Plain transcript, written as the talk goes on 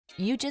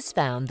You just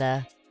found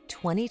the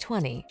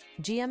 2020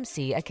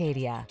 GMC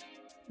Acadia.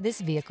 This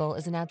vehicle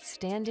is an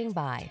outstanding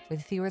buy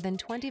with fewer than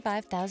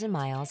 25,000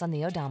 miles on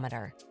the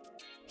odometer.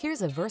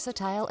 Here's a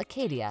versatile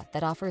Acadia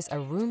that offers a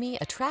roomy,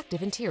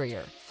 attractive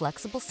interior,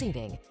 flexible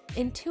seating,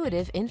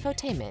 intuitive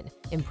infotainment,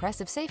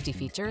 impressive safety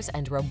features,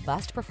 and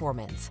robust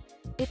performance.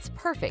 It's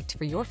perfect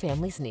for your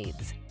family's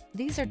needs.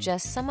 These are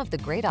just some of the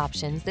great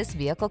options this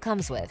vehicle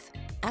comes with: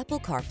 Apple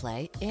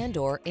CarPlay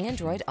and/or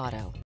Android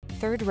Auto,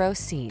 third row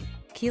seat,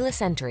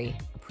 keyless entry,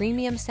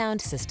 premium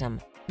sound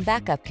system,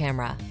 backup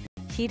camera,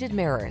 heated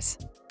mirrors,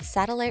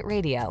 satellite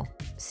radio,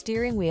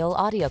 steering wheel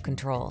audio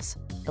controls,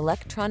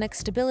 electronic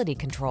stability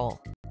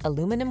control,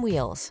 aluminum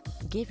wheels.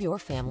 Give your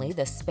family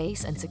the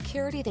space and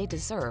security they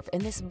deserve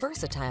in this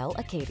versatile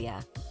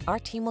Acadia. Our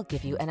team will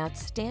give you an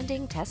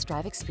outstanding test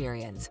drive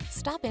experience.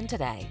 Stop in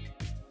today.